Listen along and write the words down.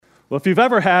Well, if you've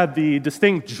ever had the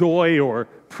distinct joy or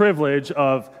privilege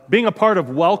of being a part of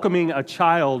welcoming a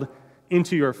child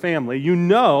into your family, you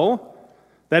know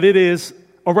that it is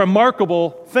a remarkable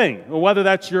thing. Whether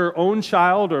that's your own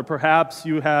child, or perhaps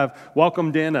you have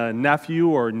welcomed in a nephew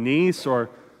or niece, or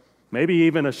maybe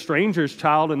even a stranger's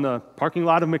child in the parking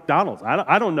lot of McDonald's.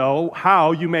 I don't know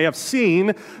how you may have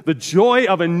seen the joy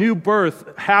of a new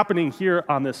birth happening here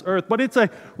on this earth, but it's a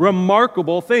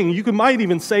remarkable thing. You might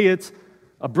even say it's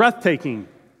a breathtaking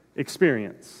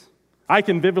experience. I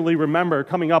can vividly remember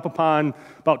coming up upon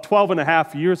about 12 and a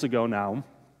half years ago now,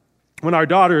 when our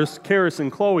daughters, Karis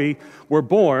and Chloe, were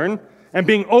born, and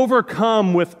being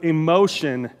overcome with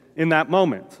emotion in that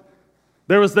moment.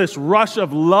 There was this rush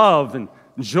of love and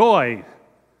joy,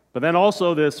 but then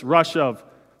also this rush of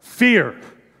fear,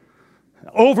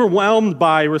 overwhelmed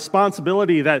by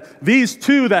responsibility that these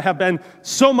two that have been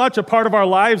so much a part of our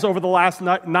lives over the last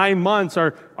 9 months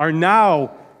are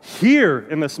now here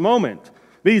in this moment.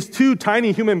 These two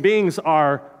tiny human beings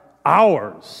are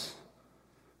ours.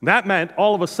 That meant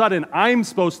all of a sudden I'm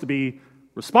supposed to be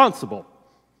responsible.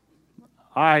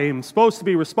 I'm supposed to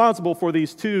be responsible for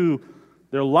these two,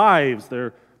 their lives,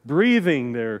 their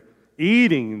breathing, their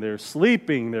eating, they're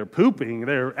sleeping, they're pooping,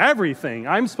 they're everything.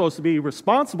 I'm supposed to be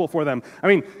responsible for them. I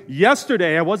mean,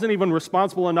 yesterday I wasn't even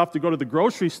responsible enough to go to the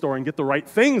grocery store and get the right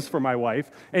things for my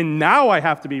wife, and now I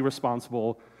have to be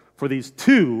responsible for these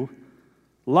two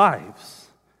lives.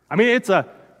 I mean, it's a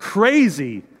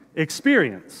crazy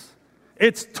experience.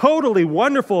 It's totally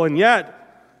wonderful and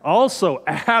yet also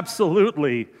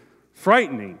absolutely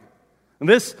frightening. And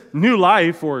this new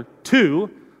life, or two,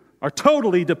 are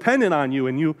totally dependent on you,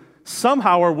 and you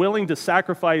somehow are willing to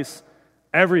sacrifice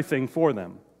everything for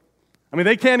them. I mean,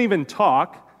 they can't even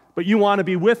talk, but you want to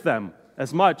be with them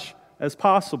as much as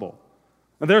possible.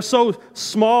 And they're so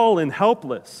small and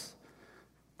helpless.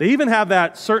 They even have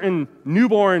that certain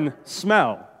newborn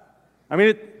smell. I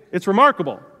mean, it's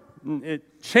remarkable.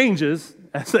 It changes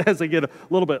as they get a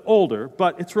little bit older,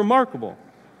 but it's remarkable.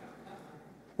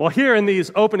 Well, here in these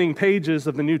opening pages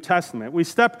of the New Testament, we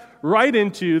step right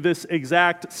into this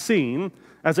exact scene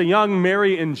as a young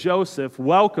Mary and Joseph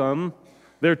welcome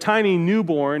their tiny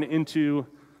newborn into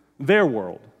their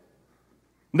world.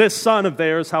 This son of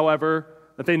theirs, however,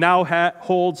 that they now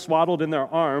hold swaddled in their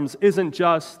arms, isn't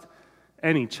just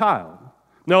any child.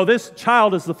 No, this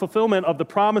child is the fulfillment of the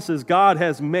promises God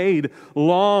has made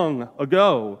long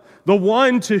ago. The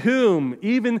one to whom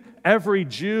even every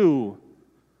Jew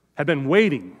had been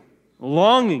waiting,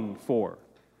 longing for.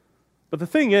 But the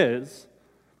thing is,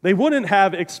 they wouldn't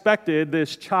have expected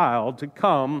this child to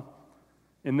come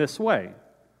in this way.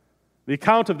 The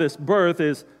account of this birth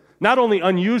is not only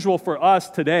unusual for us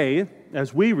today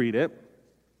as we read it,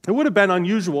 it would have been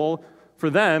unusual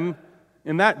for them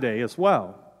in that day as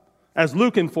well. As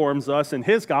Luke informs us in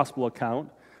his gospel account,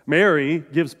 Mary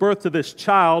gives birth to this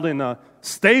child in a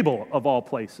stable of all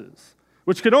places,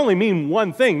 which could only mean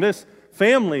one thing. This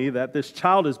family that this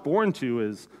child is born to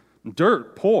is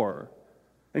dirt poor.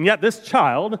 And yet this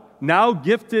child, now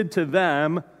gifted to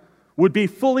them, would be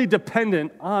fully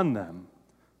dependent on them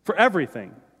for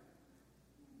everything.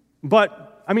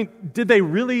 But, I mean, did they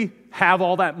really have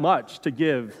all that much to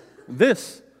give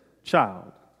this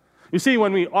child? You see,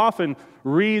 when we often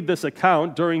read this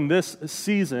account during this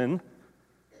season,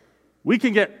 we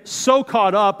can get so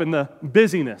caught up in the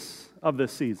busyness of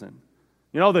this season.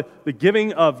 You know, the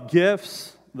giving of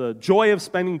gifts, the joy of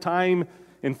spending time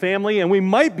in family, and we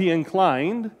might be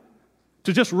inclined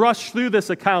to just rush through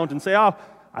this account and say, oh,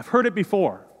 I've heard it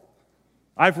before.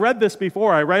 I've read this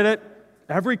before. I read it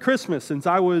every Christmas since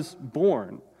I was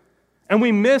born. And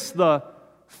we miss the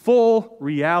full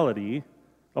reality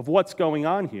of what's going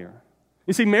on here.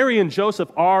 You see, Mary and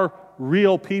Joseph are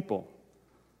real people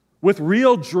with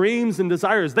real dreams and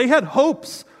desires. They had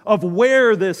hopes of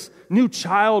where this new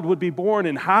child would be born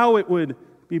and how it would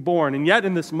be born. And yet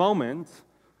in this moment,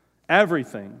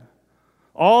 everything,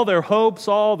 all their hopes,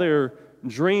 all their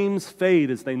dreams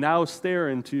fade as they now stare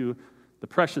into the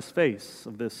precious face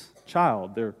of this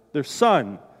child, their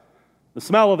son. The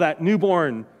smell of that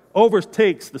newborn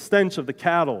overtakes the stench of the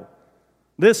cattle.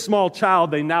 This small child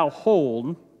they now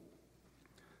hold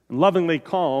and lovingly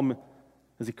calm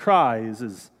as he cries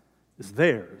is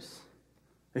theirs.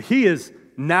 He is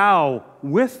now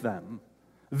with them.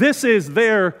 This is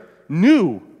their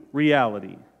new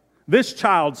reality. This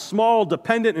child, small,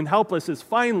 dependent, and helpless, is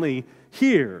finally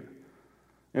here.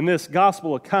 In this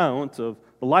gospel account of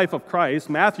the life of Christ,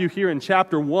 Matthew here in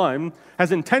chapter 1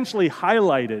 has intentionally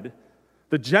highlighted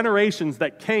the generations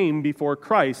that came before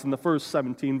Christ in the first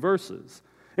 17 verses.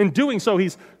 In doing so,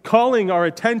 he's calling our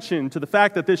attention to the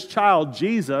fact that this child,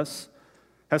 Jesus,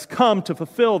 has come to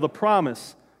fulfill the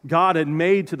promise God had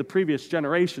made to the previous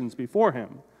generations before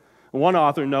him. One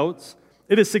author notes,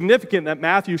 it is significant that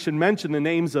Matthew should mention the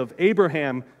names of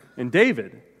Abraham and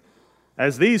David,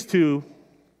 as these two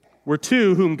were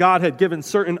two whom God had given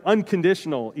certain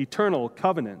unconditional, eternal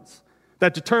covenants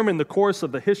that determined the course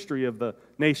of the history of the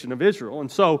nation of Israel.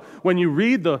 And so when you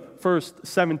read the first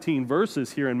 17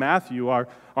 verses here in Matthew, our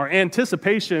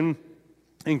anticipation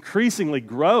increasingly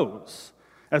grows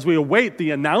as we await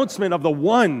the announcement of the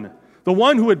one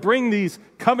who would bring these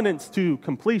covenants to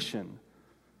completion.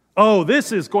 Oh,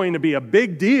 this is going to be a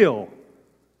big deal.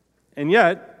 And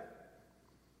yet,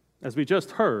 as we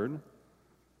just heard,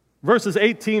 verses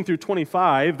 18 through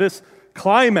 25, this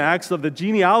climax of the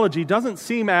genealogy doesn't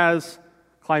seem as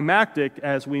climactic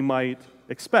as we might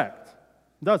expect,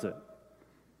 does it?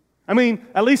 I mean,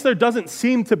 at least there doesn't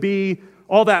seem to be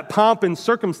all that pomp and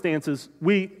circumstances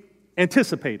we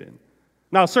anticipated.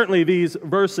 Now, certainly these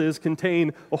verses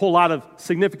contain a whole lot of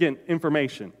significant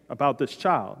information about this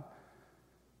child.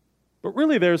 But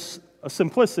really there's a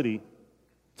simplicity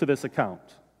to this account.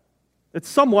 It's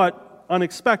somewhat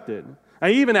unexpected.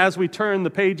 And even as we turn the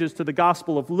pages to the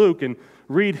Gospel of Luke and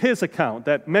read his account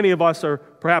that many of us are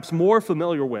perhaps more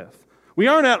familiar with, we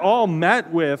aren't at all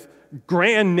met with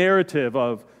grand narrative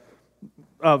of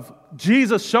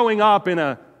Jesus showing up in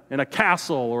a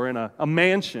castle or in a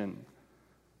mansion.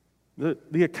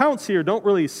 The accounts here don't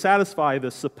really satisfy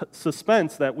the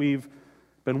suspense that we've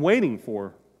been waiting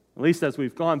for, at least as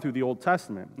we've gone through the Old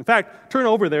Testament. In fact, turn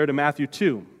over there to Matthew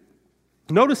 2.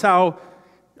 Notice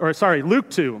Luke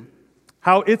 2,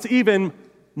 how it's even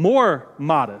more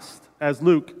modest, as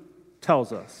Luke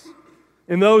tells us.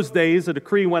 In those days, a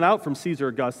decree went out from Caesar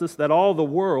Augustus that all the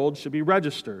world should be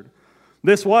registered.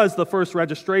 This was the first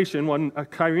registration when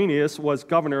Quirinius was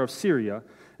governor of Syria,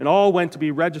 and all went to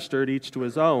be registered, each to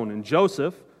his own. And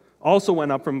Joseph also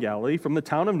went up from Galilee, from the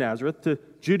town of Nazareth to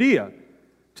Judea,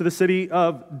 to the city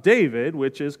of David,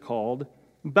 which is called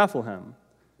Bethlehem,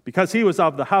 because he was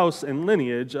of the house and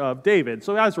lineage of David.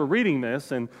 So as we're reading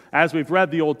this, and as we've read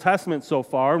the Old Testament so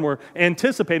far, and we're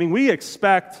anticipating, we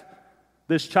expect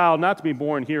this child not to be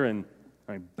born here in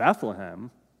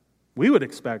Bethlehem. We would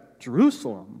expect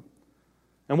Jerusalem.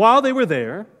 And while they were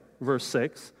there, verse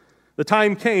 6, the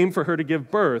time came for her to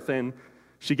give birth, and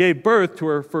she gave birth to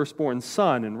her firstborn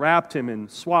son, and wrapped him in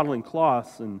swaddling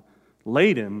cloths, and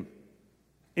laid him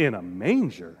in a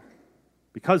manger,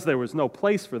 because there was no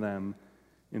place for them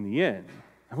in the inn.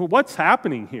 What's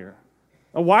happening here?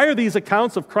 Why are these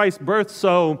accounts of Christ's birth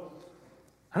so,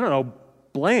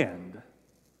 bland?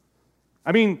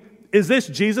 I mean, is this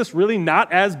Jesus really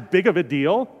not as big of a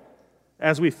deal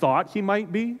as we thought he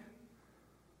might be?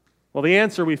 Well, the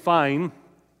answer we find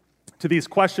to these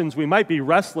questions we might be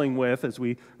wrestling with as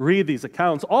we read these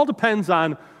accounts all depends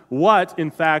on what, in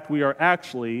fact, we are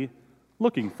actually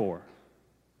looking for.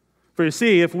 For you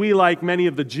see, if we, like many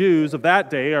of the Jews of that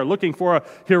day, are looking for a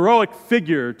heroic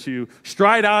figure to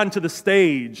stride onto the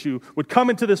stage, who would come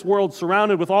into this world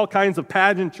surrounded with all kinds of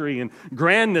pageantry and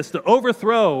grandness to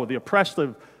overthrow the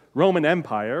oppressive Roman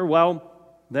Empire, well,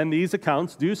 then these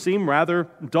accounts do seem rather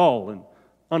dull and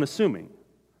unassuming.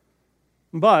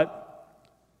 But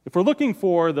if we're looking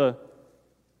for the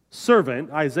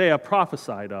servant Isaiah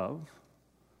prophesied of,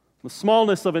 the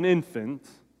smallness of an infant,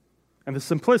 and the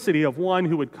simplicity of one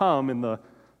who would come in the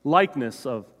likeness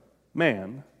of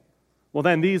man, well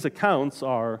then these accounts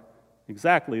are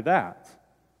exactly that.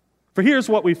 For here's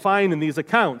what we find in these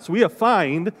accounts. We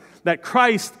find that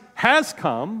Christ has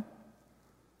come,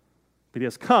 but he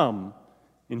has come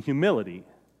in humility.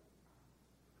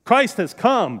 Christ has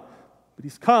come, but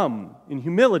he's come in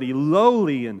humility,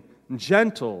 lowly and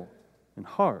gentle in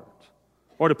heart.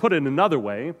 Or to put it another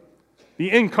way, the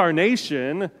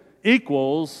incarnation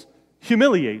equals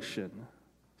humiliation.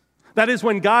 That is,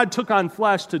 when God took on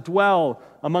flesh to dwell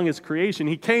among his creation,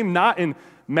 he came not in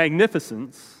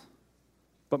magnificence,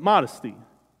 but modesty.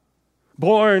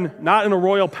 Born not in a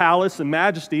royal palace and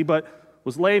majesty, but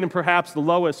was laid in perhaps the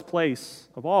lowest place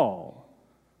of all,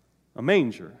 a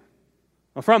manger.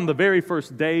 Now, from the very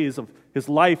first days of his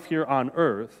life here on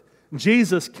earth,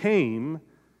 Jesus came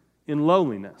in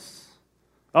lowliness.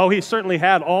 Oh, he certainly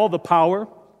had all the power,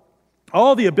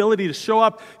 all the ability to show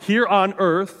up here on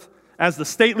earth as the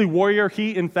stately warrior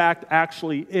he, in fact,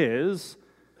 actually is.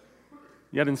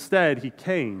 Yet instead, he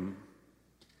came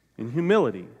in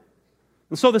humility.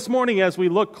 And so this morning, as we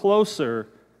look closer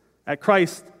at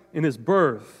Christ in his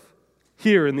birth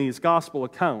here in these gospel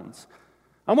accounts,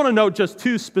 I want to note just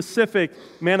two specific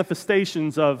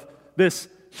manifestations of this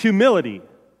humility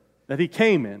that he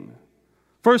came in.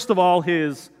 First of all,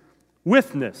 his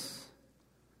withness,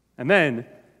 and then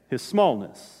his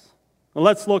smallness. Well,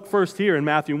 let's look first here in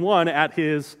Matthew 1 at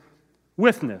his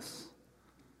withness.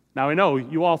 Now, I know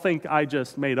you all think I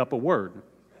just made up a word,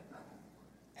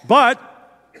 but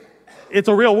it's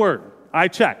a real word. I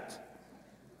checked.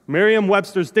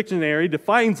 Merriam-Webster's dictionary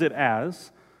defines it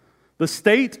as the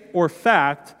state or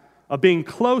fact of being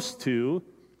close to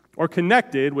or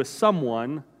connected with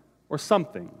someone or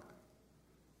something.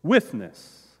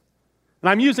 Withness. And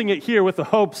I'm using it here with the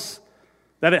hopes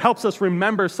that it helps us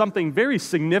remember something very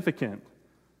significant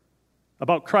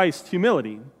about Christ's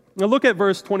humility. Now look at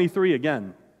verse 23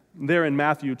 again, there in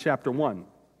Matthew chapter 1.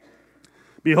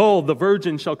 Behold, the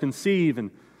virgin shall conceive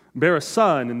and bear a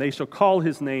son, and they shall call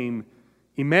his name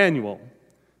Emmanuel,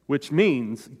 which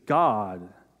means God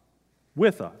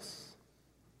with us.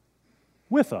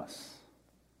 With us.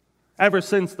 Ever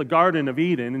since the Garden of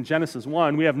Eden in Genesis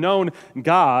 1, we have known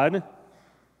God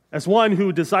as one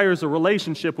who desires a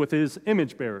relationship with his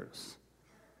image bearers.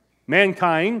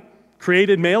 Mankind,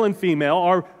 created male and female,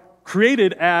 are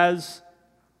created as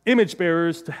image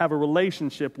bearers to have a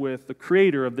relationship with the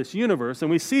creator of this universe. And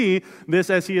we see this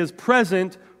as he is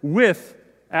present with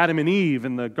Adam and Eve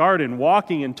in the garden,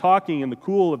 walking and talking in the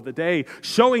cool of the day,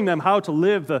 showing them how to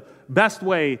live the best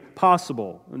way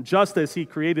possible, just as he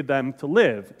created them to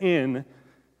live in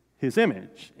his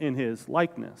image, in his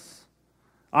likeness.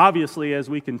 Obviously, as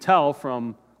we can tell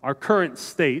from our current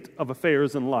state of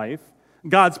affairs in life,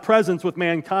 God's presence with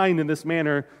mankind in this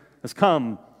manner has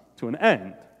come to an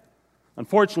end.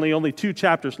 Unfortunately, only 2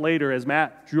 chapters later, as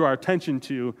Matt drew our attention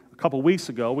to a couple weeks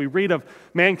ago, we read of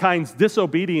mankind's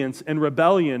disobedience and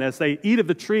rebellion as they eat of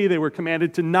the tree they were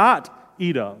commanded to not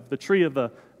eat of, the tree of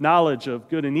the knowledge of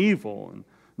good and evil. And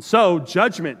so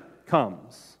judgment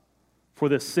comes for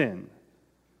this sin.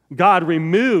 God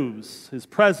removes his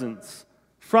presence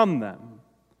from them.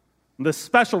 The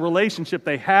special relationship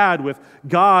they had with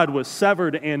God was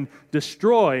severed and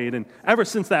destroyed. And ever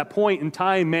since that point in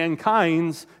time,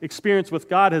 mankind's experience with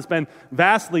God has been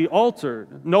vastly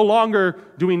altered. No longer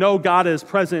do we know God is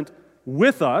present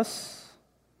with us,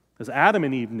 as Adam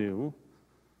and Eve knew.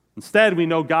 Instead, we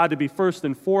know God to be first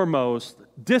and foremost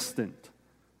distant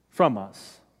from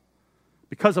us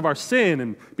because of our sin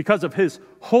and because of his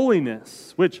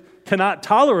holiness, which cannot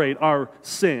tolerate our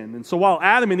sin. And so while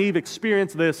Adam and Eve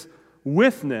experienced this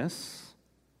withness,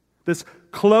 this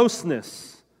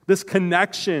closeness, this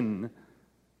connection,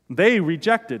 they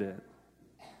rejected it.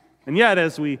 And yet,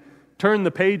 as we turn the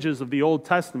pages of the Old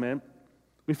Testament,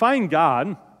 we find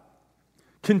God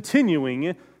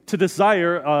continuing to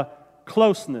desire a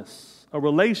closeness, a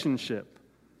relationship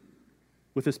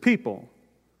with his people.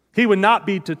 He would not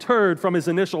be deterred from his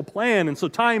initial plan, and so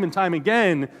time and time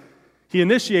again, he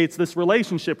initiates this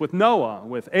relationship with Noah,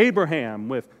 with Abraham,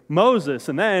 with Moses,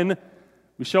 and then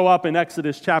we show up in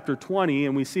Exodus chapter 20,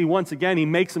 and we see once again he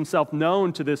makes himself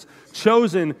known to this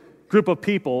chosen group of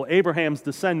people, Abraham's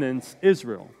descendants,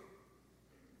 Israel.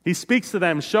 He speaks to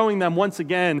them, showing them once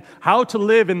again how to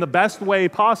live in the best way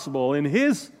possible in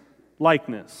his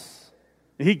likeness.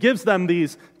 He gives them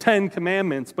these 10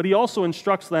 commandments, but he also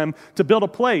instructs them to build a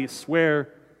place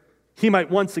where he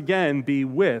might once again be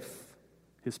with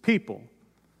his people,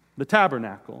 the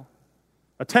tabernacle,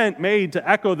 a tent made to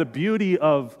echo the beauty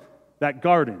of that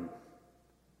garden,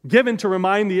 given to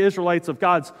remind the Israelites of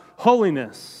God's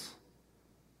holiness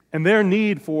and their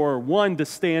need for one to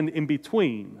stand in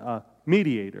between, a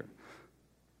mediator.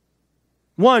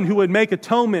 One who would make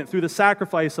atonement through the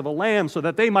sacrifice of a lamb so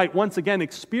that they might once again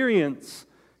experience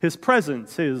his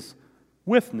presence, his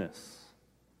withness.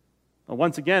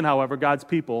 Once again, however, God's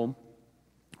people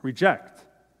reject.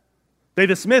 They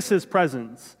dismiss his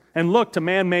presence and look to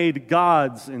man-made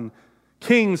gods and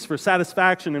kings for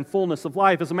satisfaction and fullness of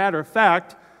life. As a matter of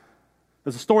fact,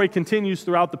 as the story continues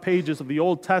throughout the pages of the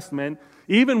Old Testament,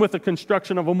 even with the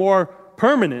construction of a more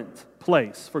permanent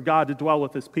place for God to dwell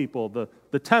with his people,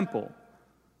 the temple,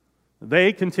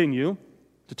 they continue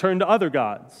to turn to other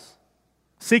gods,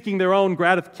 seeking their own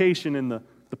gratification in the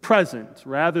present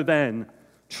rather than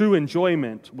true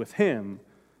enjoyment with him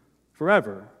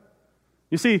forever.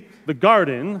 You see, the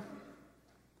garden,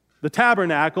 the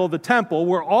tabernacle, the temple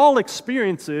were all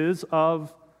experiences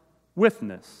of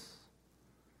withness.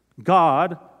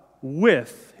 God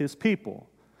with his people.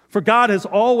 For God has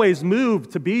always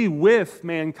moved to be with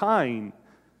mankind,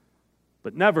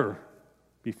 but never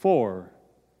before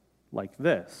like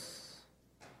this.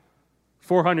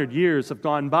 400 years have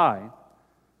gone by.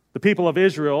 The people of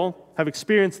Israel have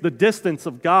experienced the distance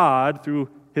of God through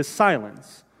his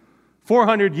silence.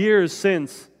 400 years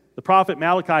since the prophet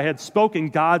Malachi had spoken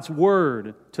God's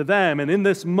word to them. And in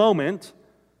this moment,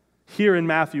 here in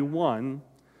Matthew 1,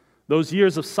 those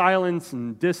years of silence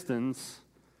and distance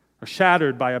or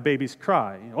shattered by a baby's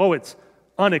cry. Oh, it's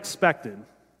unexpected.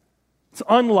 It's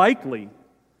unlikely,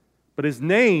 but his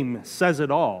name says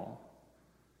it all.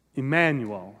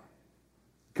 Emmanuel,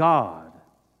 God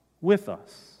with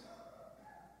us.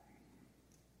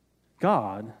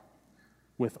 God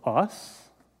with us?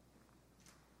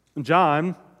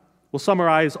 John will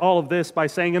summarize all of this by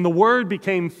saying, "And the Word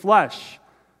became flesh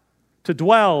to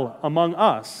dwell among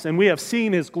us, and we have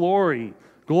seen his glory.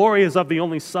 Glory is of the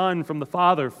only Son from the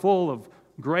Father, full of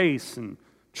grace and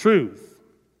truth."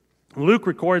 Luke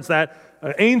records that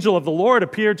an angel of the Lord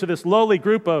appeared to this lowly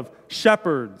group of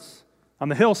shepherds on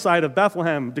the hillside of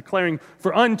Bethlehem, declaring,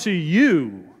 "For unto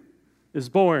you is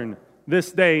born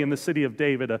this day in the city of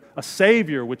David a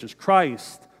Savior, which is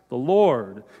Christ the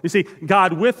Lord." You see,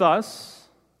 God with us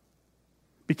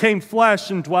became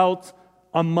flesh and dwelt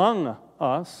among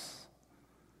us.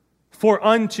 For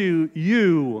unto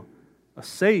you a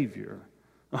Savior.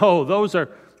 Oh, those are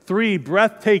three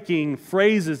breathtaking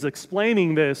phrases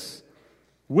explaining this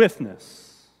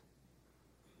withness.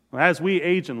 As we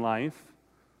age in life,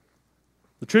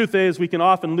 the truth is we can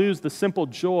often lose the simple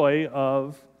joy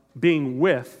of being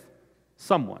with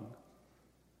someone.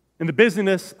 In the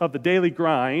busyness of the daily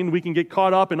grind, we can get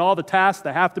caught up in all the tasks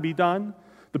that have to be done,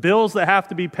 the bills that have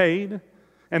to be paid,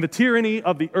 and the tyranny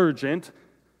of the urgent.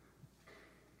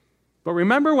 But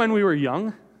remember when we were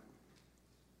young?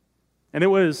 And it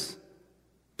was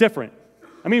different.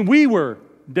 I mean, we were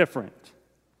different.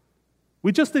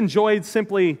 We just enjoyed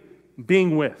simply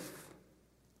being with.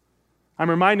 I'm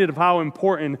reminded of how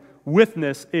important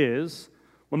withness is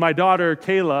when my daughter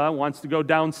Kayla wants to go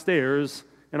downstairs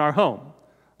in our home.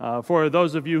 For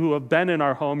those of you who have been in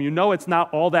our home, you know it's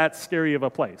not all that scary of a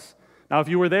place. Now, if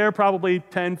you were there probably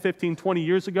 10, 15, 20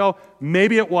 years ago,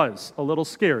 maybe it was a little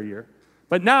scarier.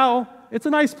 But now, it's a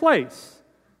nice place.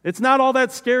 It's not all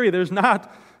that scary. There's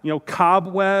not,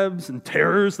 cobwebs and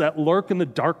terrors that lurk in the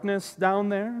darkness down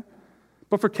there.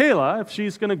 But for Kayla, if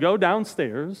she's going to go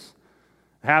downstairs,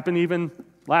 it happened even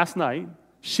last night,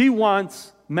 she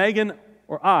wants Megan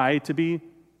or I to be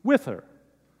with her.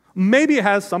 Maybe it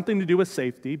has something to do with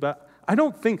safety, but I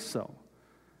don't think so.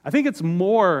 I think it's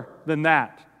more than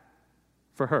that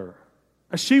for her.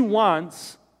 She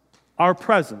wants our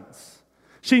presence.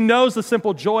 She knows the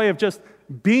simple joy of just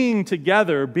being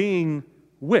together, being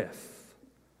with.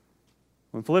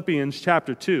 In Philippians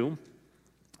chapter 2,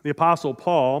 the Apostle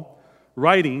Paul,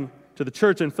 writing to the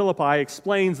church in Philippi,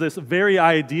 explains this very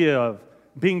idea of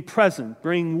being present,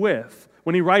 being with,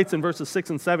 when he writes in verses 6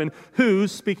 and 7, "Who,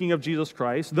 speaking of Jesus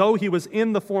Christ, though he was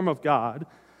in the form of God,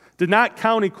 did not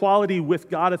count equality with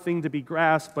God a thing to be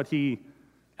grasped, but he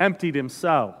emptied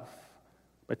himself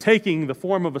by taking the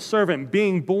form of a servant,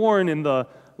 being born in the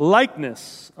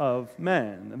likeness of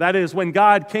men." That is, when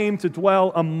God came to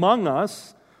dwell among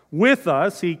us, with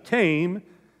us, he came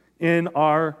in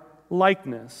our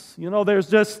likeness. There's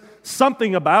just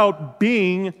something about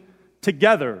being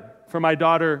together for my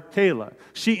daughter Kayla.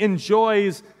 She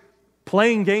enjoys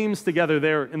playing games together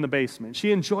there in the basement.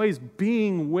 She enjoys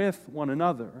being with one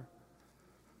another.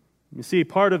 You see,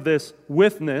 part of this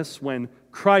withness when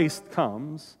Christ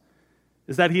comes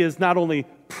is that he is not only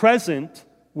present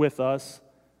with us,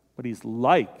 but he's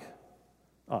like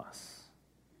us.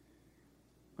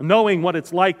 Knowing what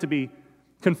it's like to be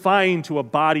confined to a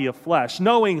body of flesh,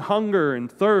 knowing hunger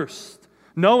and thirst,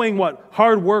 knowing what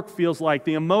hard work feels like,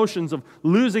 the emotions of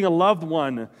losing a loved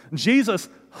one, Jesus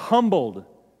humbled,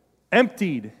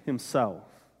 emptied himself,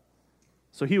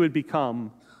 so he would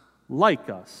become like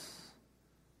us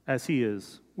as he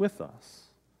is with us.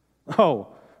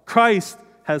 Oh, Christ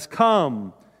has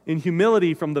come in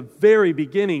humility from the very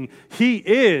beginning. He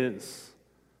is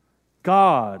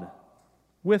God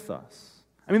with us.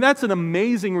 I mean, that's an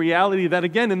amazing reality that,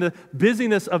 again, in the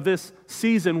busyness of this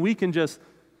season, we can just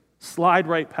slide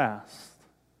right past.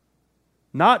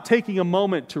 Not taking a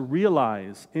moment to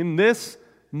realize in this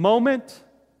moment,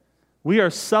 we are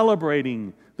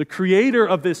celebrating the creator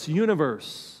of this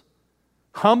universe,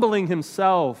 humbling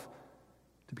himself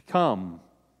to become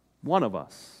one of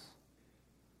us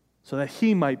so that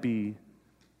he might be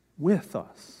with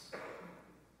us.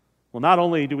 Well, not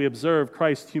only do we observe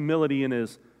Christ's humility in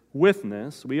his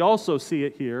withness, we also see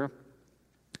it here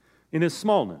in his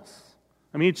smallness.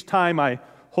 I mean, each time I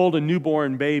hold a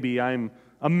newborn baby, I'm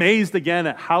amazed again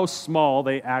at how small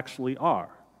they actually are.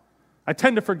 I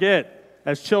tend to forget,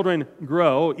 as children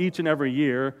grow each and every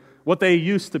year, what they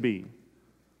used to be,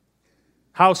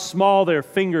 how small their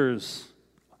fingers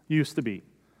used to be,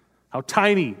 how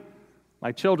tiny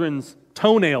my children's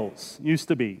toenails used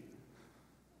to be,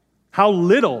 how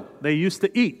little they used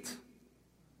to eat.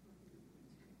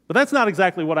 But that's not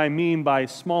exactly what I mean by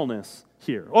smallness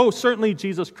here. Oh, certainly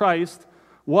Jesus Christ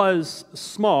was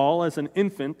small as an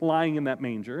infant lying in that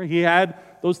manger. He had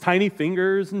those tiny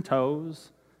fingers and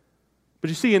toes. But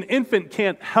you see, an infant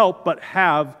can't help but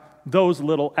have those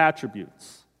little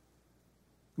attributes.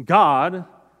 God,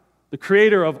 the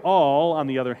creator of all, on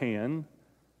the other hand,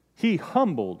 he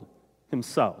humbled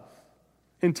himself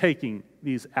in taking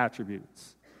these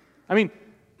attributes. I mean,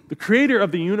 the creator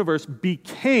of the universe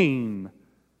became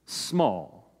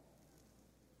small.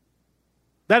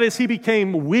 That is, he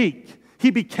became weak. He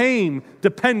became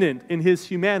dependent in his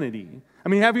humanity. I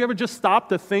mean, have you ever just stopped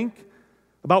to think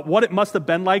about what it must have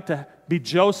been like to be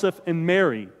Joseph and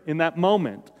Mary in that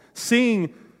moment,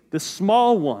 seeing the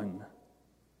small one?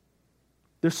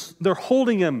 They're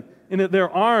holding him in their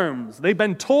arms. They've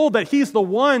been told that he's the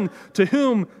one to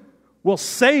whom will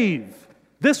save.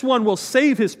 This one will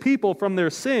save his people from their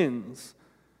sins.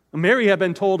 Mary had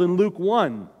been told in Luke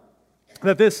 1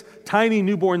 that this tiny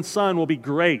newborn son will be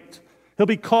great. He'll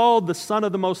be called the Son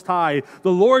of the Most High.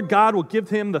 The Lord God will give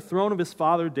him the throne of his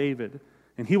father David,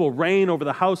 and he will reign over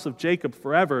the house of Jacob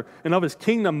forever, and of his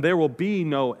kingdom there will be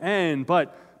no end.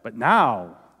 But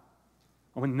now,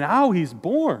 when now he's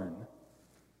born,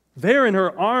 there in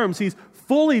her arms, he's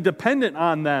fully dependent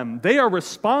on them. They are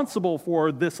responsible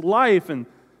for this life, and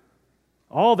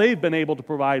all they've been able to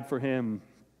provide for him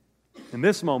in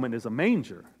this moment is a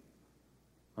manger.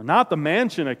 Not the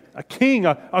mansion a king,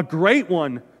 a great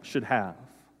one should have.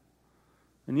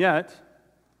 And yet,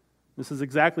 this is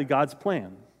exactly God's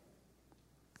plan.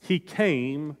 He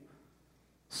came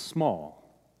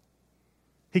small.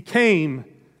 He came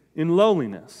in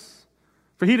lowliness.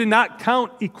 For he did not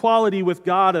count equality with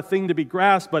God a thing to be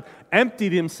grasped, but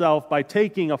emptied himself by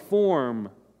taking a form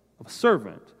of a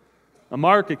servant. Now,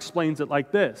 Mark explains it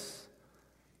like this: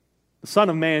 the Son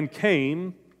of Man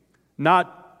came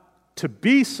not to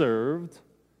be served,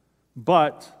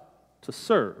 but to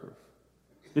serve.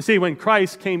 You see, when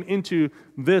Christ came into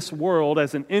this world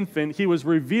as an infant, he was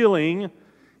revealing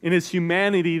in his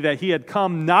humanity that he had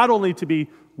come not only to be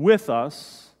with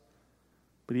us,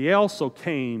 but he also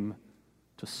came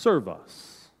to serve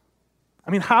us.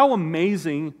 I mean, how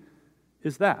amazing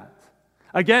is that?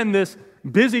 Again, this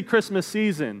busy Christmas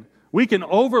season, we can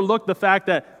overlook the fact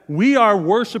that we are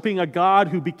worshiping a God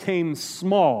who became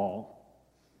small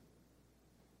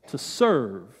to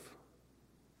serve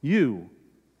you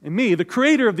and me. The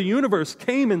creator of the universe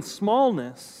came in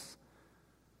smallness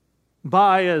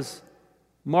by, as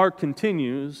Mark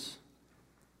continues,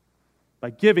 by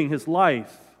giving his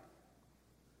life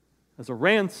as a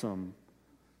ransom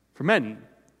for many.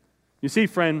 You see,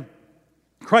 friend,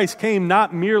 Christ came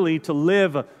not merely to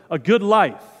live a good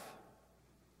life,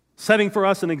 setting for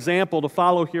us an example to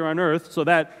follow here on earth so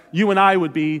that you and I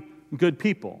would be good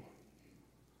people.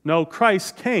 No,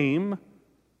 Christ came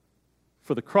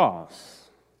for the cross.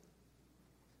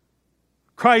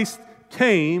 Christ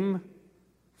came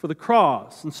for the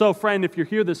cross. And so, friend, if you're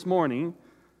here this morning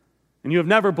and you have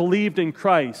never believed in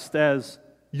Christ as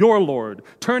your Lord,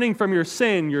 turning from your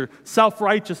sin, your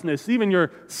self-righteousness, even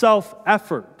your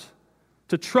self-effort,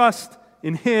 to trust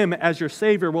in Him as your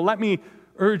Savior, well, let me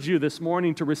urge you this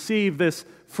morning to receive this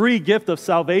free gift of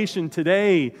salvation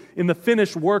today in the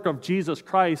finished work of Jesus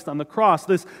Christ on the cross.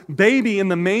 This baby in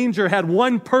the manger had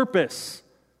one purpose: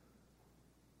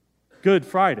 Good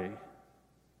Friday,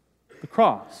 the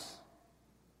cross.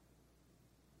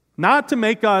 Not to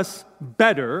make us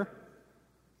better,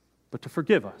 but to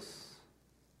forgive us.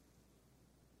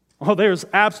 Oh, there's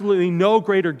absolutely no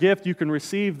greater gift you can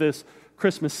receive this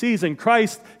Christmas season.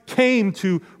 Christ came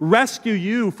to rescue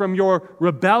you from your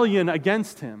rebellion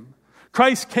against Him.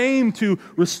 Christ came to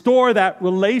restore that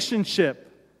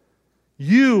relationship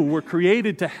you were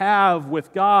created to have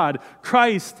with God.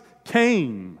 Christ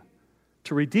came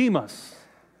to redeem us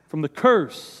from the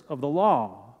curse of the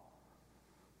law.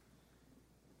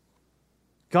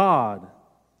 God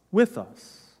with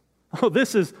us. Oh,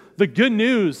 this is the good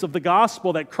news of the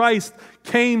gospel, that Christ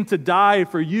came to die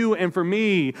for you and for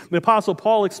me. The Apostle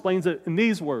Paul explains it in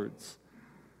these words: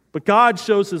 but God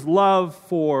shows His love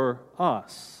for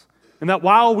us, and that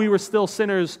while we were still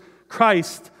sinners,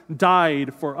 Christ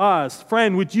died for us.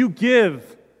 Friend, would you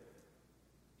give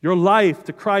your life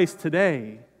to Christ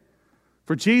today?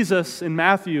 For Jesus in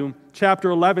Matthew chapter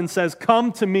 11 says,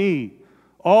 "Come to me,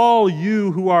 all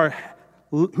you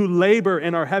who labor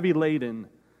and are heavy laden.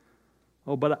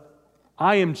 Oh, but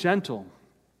I am gentle,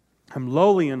 I'm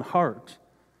lowly in heart.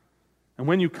 And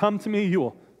when you come to me,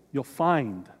 you'll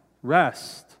find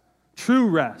rest, true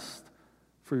rest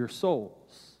for your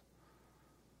souls."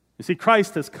 You see,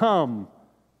 Christ has come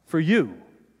for you.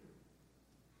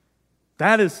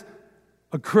 That is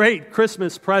a great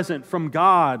Christmas present from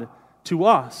God to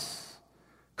us.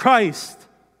 Christ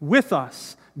with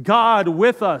us. God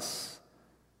with us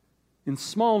in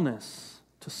smallness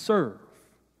to serve.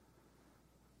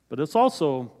 But it's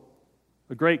also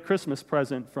a great Christmas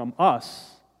present from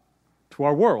us to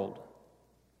our world.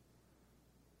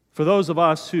 For those of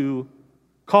us who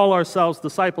call ourselves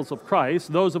disciples of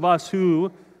Christ, those of us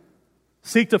who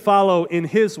seek to follow in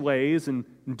His ways and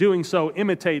in doing so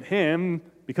imitate Him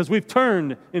because we've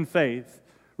turned in faith,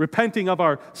 repenting of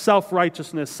our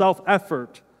self-righteousness,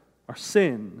 self-effort, our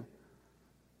sin.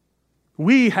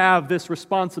 We have this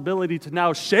responsibility to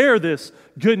now share this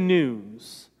good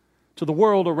news to the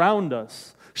world around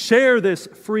us. Share this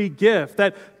free gift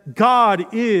that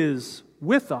God is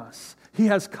with us. He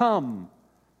has come.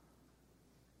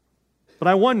 But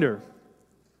I wonder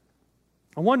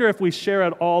if we share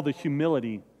at all the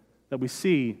humility that we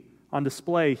see on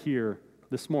display here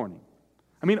this morning.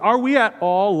 I mean, are we at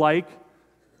all like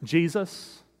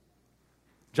Jesus?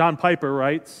 John Piper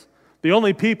writes, "The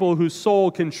only people whose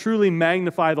soul can truly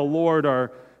magnify the Lord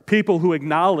are people who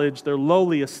acknowledge their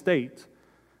lowly estate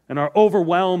and are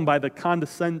overwhelmed by the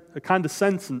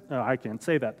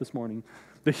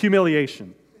the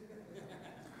humiliation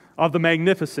of the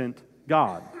magnificent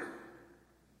God."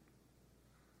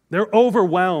 They're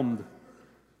overwhelmed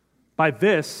by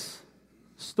this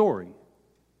story.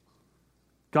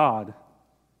 God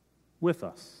with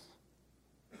us.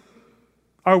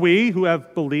 Are we, who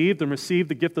have believed and received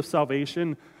the gift of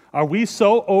salvation, are we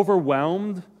so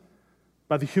overwhelmed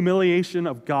by the humiliation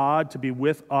of God to be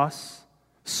with us,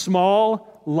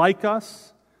 small like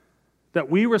us, that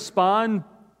we respond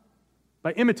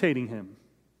by imitating Him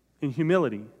in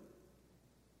humility?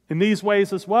 In these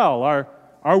ways as well,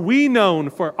 are we known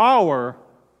for our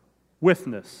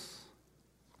witness?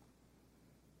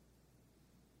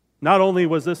 Not only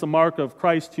was this a mark of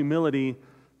Christ's humility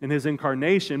in His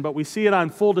incarnation, but we see it on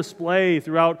full display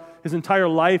throughout His entire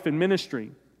life and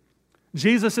ministry.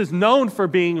 Jesus is known for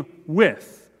being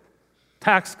with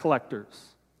tax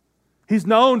collectors. He's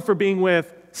known for being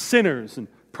with sinners and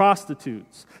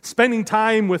prostitutes, spending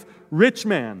time with rich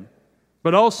men,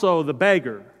 but also the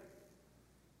beggar.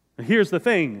 And here's the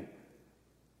thing.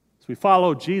 As we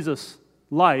follow Jesus'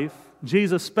 life,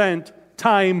 Jesus spent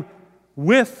time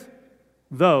with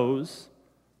those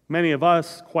many of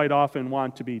us quite often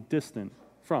want to be distant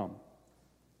from.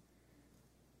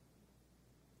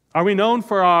 Are we known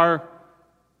for our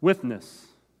witness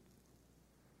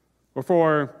or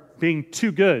for being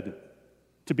too good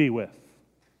to be with?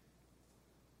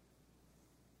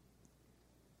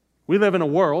 We live in a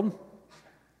world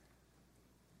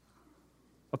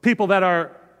of people that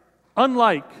are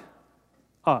unlike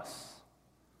us.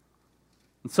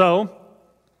 And so,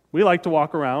 we like to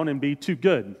walk around and be too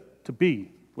good to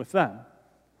be with them.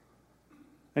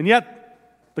 And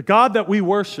yet, the God that we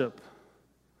worship,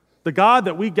 the God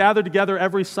that we gather together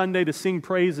every Sunday to sing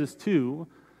praises to,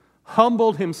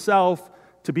 humbled Himself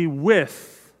to be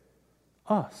with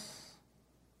us.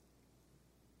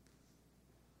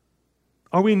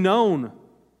 Are we known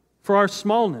for our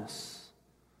smallness?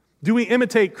 Do we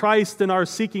imitate Christ in our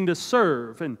seeking to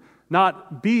serve and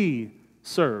not be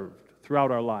served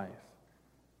throughout our life?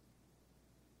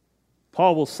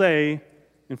 Paul will say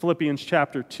in Philippians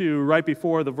chapter 2, right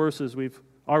before the verses we've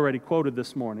already quoted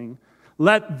this morning,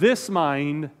 "Let this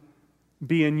mind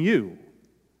be in you,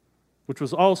 which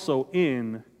was also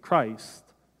in Christ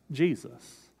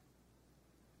Jesus."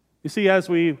 You see, as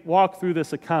we walk through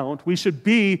this account, we should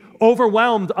be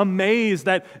overwhelmed, amazed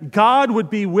that God would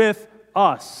be with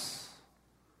us.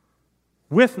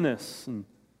 Witness and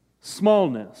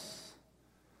smallness.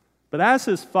 But as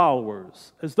His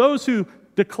followers, as those who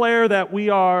declare that we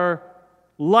are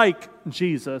like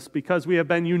Jesus because we have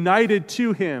been united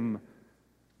to Him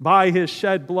by His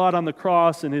shed blood on the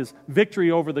cross and His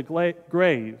victory over the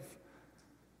grave,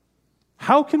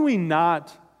 how can we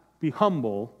not be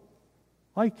humble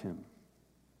like Him?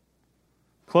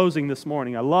 Closing this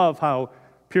morning, I love how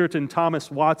Puritan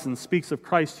Thomas Watson speaks of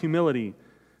Christ's humility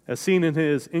as seen in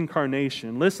His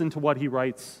incarnation. Listen to what he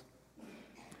writes.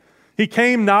 "He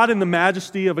came not in the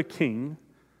majesty of a king,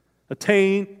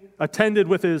 attended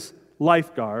with His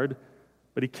lifeguard,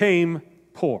 but He came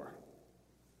poor.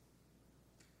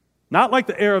 Not like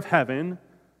the heir of heaven,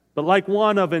 but like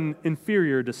one of an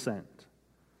inferior descent.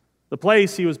 The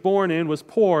place He was born in was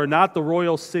poor, not the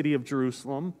royal city of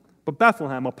Jerusalem, but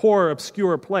Bethlehem, a poor,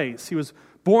 obscure place. He was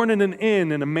born in an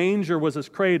inn, and a manger was His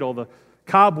cradle, the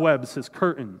cobwebs His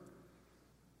curtain,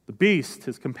 the beast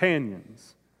His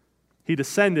companions. He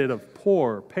descended of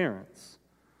poor parents.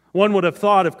 One would have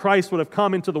thought if Christ would have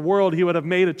come into the world, He would have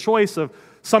made a choice of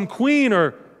some queen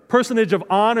or personage of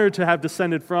honor to have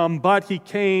descended from, but he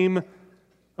came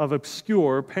of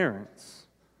obscure parents.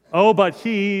 Oh, but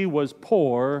he was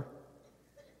poor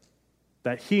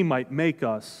that he might make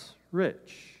us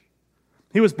rich.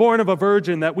 He was born of a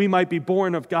virgin that we might be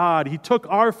born of God. He took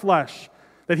our flesh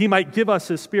that he might give us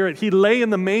his Spirit. He lay in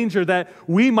the manger that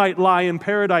we might lie in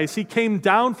paradise. He came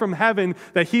down from heaven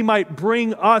that he might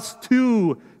bring us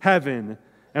to heaven.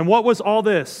 And what was all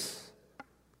this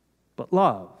but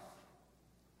love?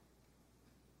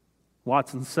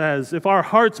 Watson says, if our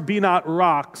hearts be not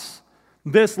rocks,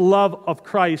 this love of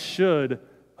Christ should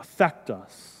affect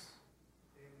us.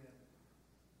 Amen.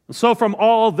 So from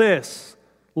all this,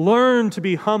 learn to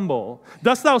be humble.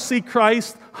 Dost thou see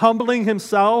Christ humbling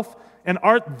himself, and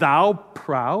art thou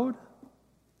proud?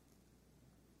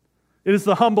 It is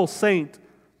the humble saint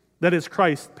that is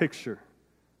Christ's picture.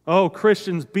 Oh,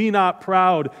 Christians, be not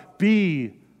proud,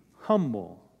 be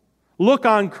humble. Look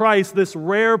on Christ, this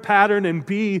rare pattern, and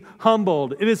be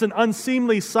humbled. It is an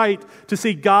unseemly sight to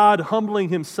see God humbling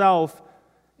himself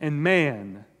and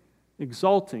man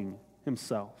exalting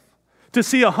himself. To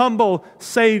see a humble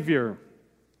Savior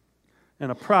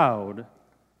and a proud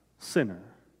sinner.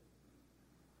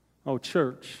 Oh,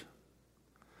 church,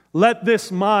 let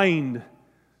this mind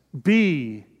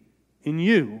be in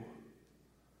you,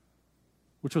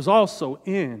 which was also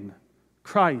in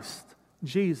Christ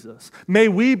Jesus. May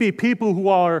we be people who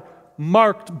are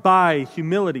marked by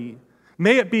humility.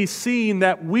 May it be seen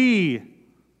that we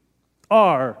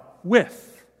are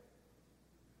with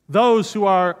those who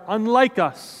are unlike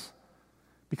us,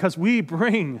 because we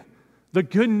bring the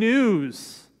good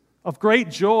news of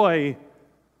great joy,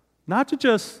 not to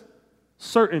just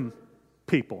certain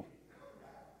people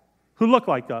who look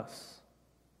like us,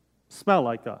 smell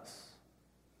like us,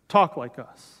 talk like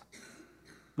us.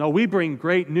 No, we bring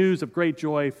great news of great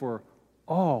joy for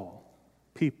all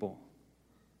people.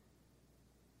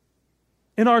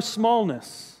 In our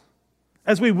smallness,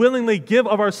 as we willingly give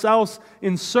of ourselves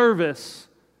in service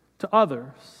to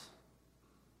others,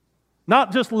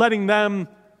 not just letting them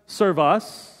serve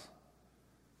us,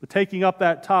 but taking up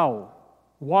that towel,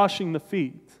 washing the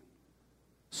feet,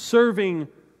 serving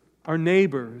our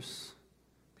neighbors,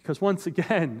 because once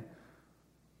again,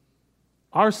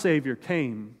 our Savior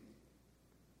came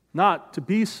not to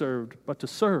be served, but to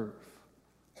serve.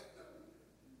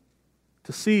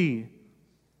 To see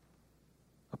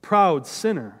a proud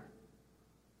sinner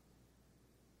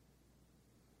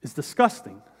is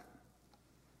disgusting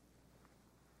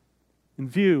in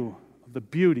view of the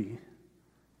beauty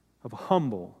of a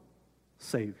humble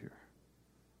Savior.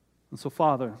 And so,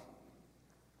 Father,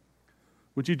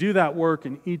 would you do that work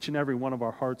in each and every one of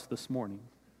our hearts this morning?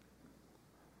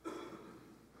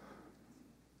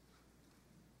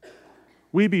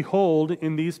 We behold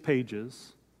in these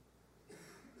pages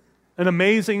an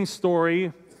amazing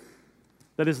story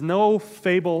that is no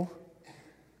fable,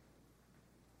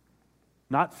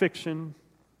 not fiction.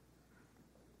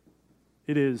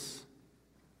 It is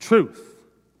truth.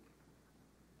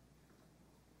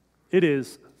 It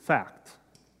is fact.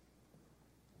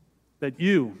 That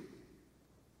you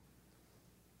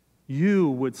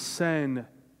would send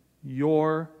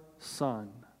your Son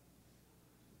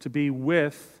to be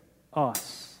with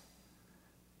us.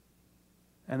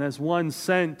 And as one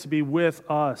sent to be with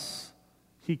us,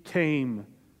 he came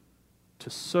to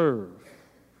serve,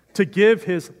 to give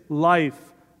his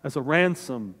life as a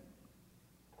ransom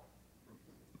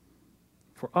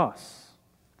for us.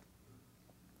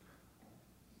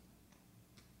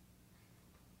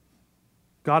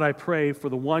 God, I pray for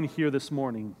the one here this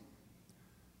morning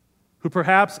who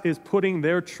perhaps is putting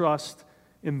their trust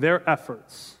in their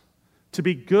efforts to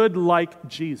be good like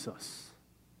Jesus.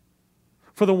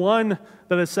 For the one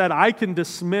that has said, I can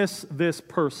dismiss this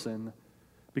person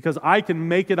because I can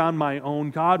make it on my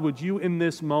own. God, would you in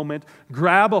this moment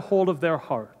grab a hold of their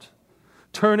heart,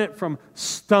 turn it from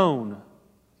stone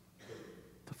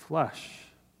to flesh,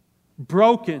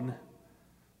 broken,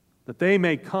 that they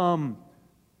may come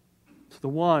to the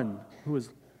one who is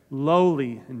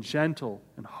lowly and gentle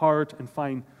in heart and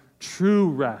find true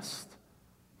rest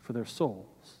for their souls.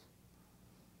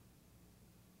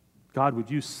 God,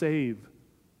 would you save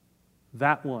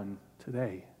that one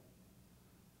today?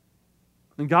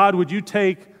 And God, would you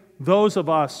take those of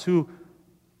us who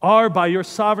are by your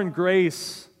sovereign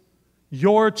grace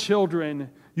your children?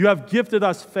 You have gifted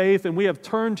us faith and we have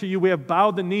turned to you, we have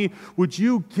bowed the knee. Would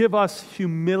you give us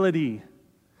humility?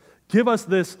 Give us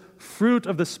this fruit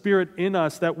of the Spirit in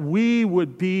us that we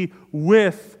would be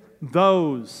with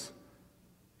those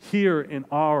here in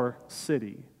our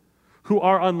city who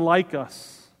are unlike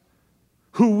us,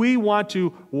 who we want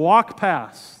to walk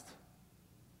past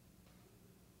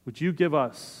would you give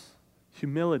us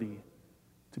humility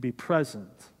to be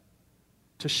present,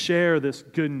 to share this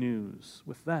good news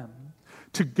with them,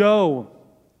 to go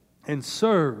and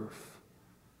serve,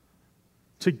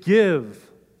 to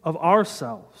give of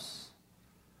ourselves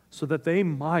so that they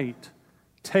might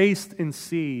taste and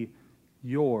see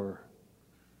your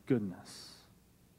goodness.